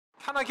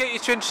Can I get you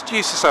to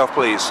introduce yourself,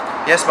 please?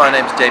 Yes, my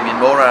name's Damien.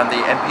 I'm the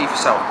MP for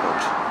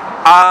Southport.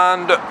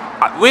 And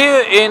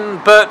we're in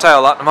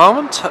Birkdale at the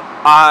moment,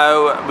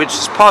 which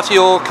is part of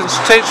your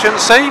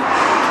constituency.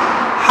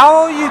 How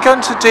are you going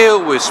to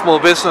deal with small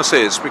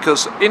businesses?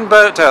 Because in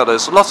Birkdale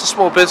there's a lot of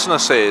small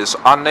businesses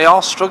and they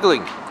are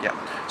struggling. Yeah,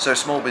 so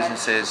small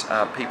businesses,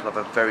 people have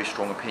a very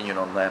strong opinion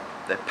on their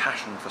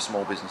passion for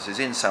small businesses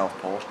in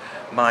Southport.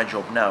 My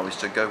job now is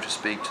to go to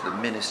speak to the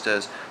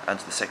ministers and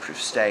to the Secretary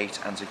of State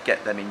and to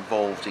get them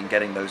involved in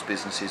getting those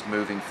businesses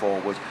moving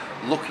forward,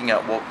 looking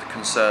at what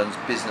concerns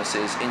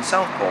businesses in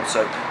Southport.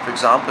 So, for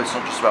example, it's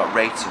not just about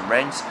rates and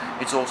rents,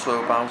 it's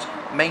also about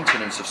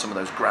maintenance of some of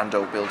those grand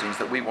old buildings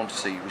that we want to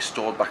see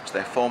restored back to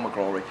their former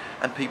glory,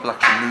 and people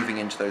actually moving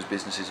into those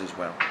businesses as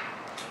well.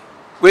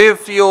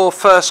 With your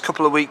first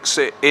couple of weeks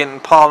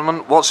in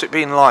Parliament, what's it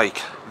been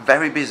like?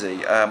 Very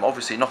busy.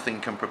 Obviously nothing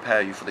can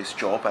prepare you for this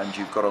job, and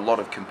you've got a lot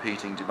of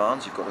competing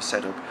demands. You've got to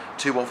set up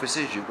 2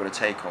 offices, you've got to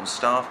take on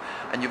staff,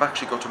 and you've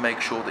actually got to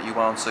make sure that you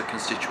answer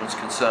constituents'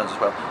 concerns as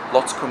well.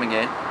 Lots coming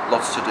in,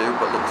 lots to do,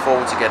 but look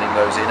forward to getting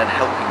those in and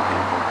helping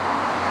people.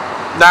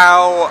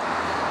 Now,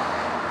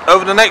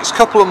 over the next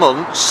couple of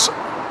months,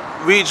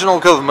 regional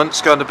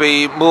government's going to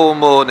be more and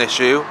more an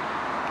issue.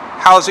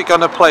 How's it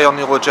going to play on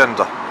your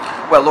agenda?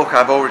 Well, look,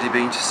 I've already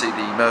been to see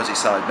the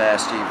Merseyside Mayor,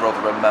 Steve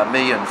Rotherham,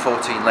 me and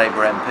 14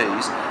 Labour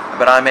MPs,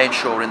 but I made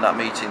sure in that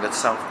meeting that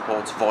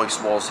Southport's voice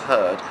was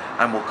heard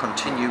and will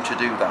continue to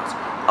do that.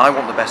 I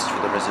want the best for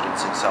the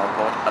residents in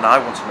Southport, and I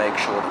want to make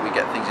sure that we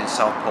get things in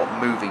Southport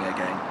moving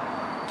again.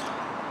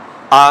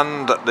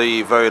 And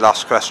the very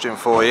last question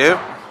for you.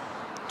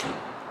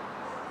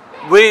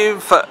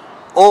 With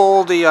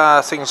all the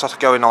things that are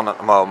going on at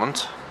the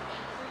moment,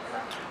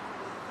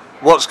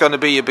 what's going to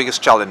be your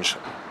biggest challenge?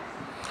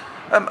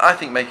 I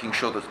think making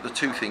sure that the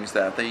 2 things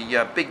there,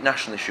 the big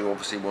national issue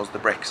obviously was the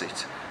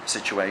Brexit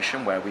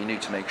situation, where we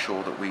need to make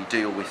sure that we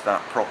deal with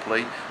that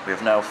properly. We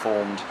have now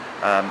formed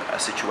a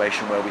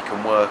situation where we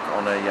can work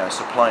on a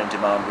supply and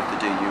demand with the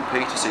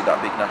DUP to see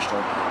that big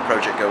national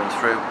project going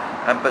through.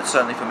 But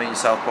certainly for me in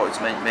Southport, it's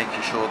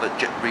making sure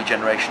that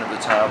regeneration of the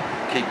town,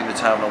 keeping the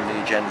town on the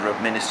agenda of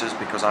ministers,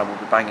 because I will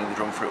be banging the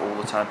drum for it all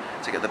the time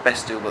to get the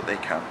best deal that they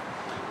can.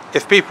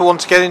 If people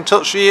want to get in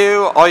touch with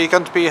you, are you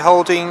going to be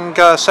holding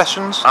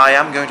sessions? I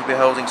am going to be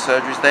holding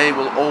surgeries. They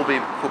will all be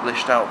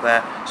published out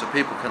there so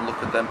people can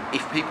look at them.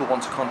 If people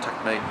want to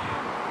contact me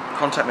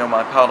on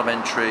my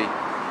parliamentary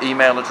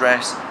email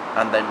address,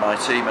 and then my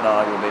team and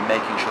I will be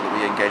making sure that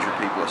we engage with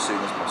people as soon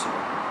as possible.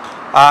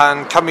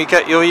 And can we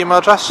get your email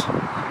address?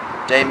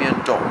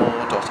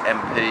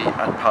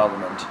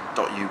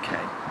 damien.moore.mp@parliament.uk.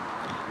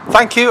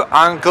 Thank you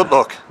and good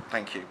luck.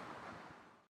 Thank you.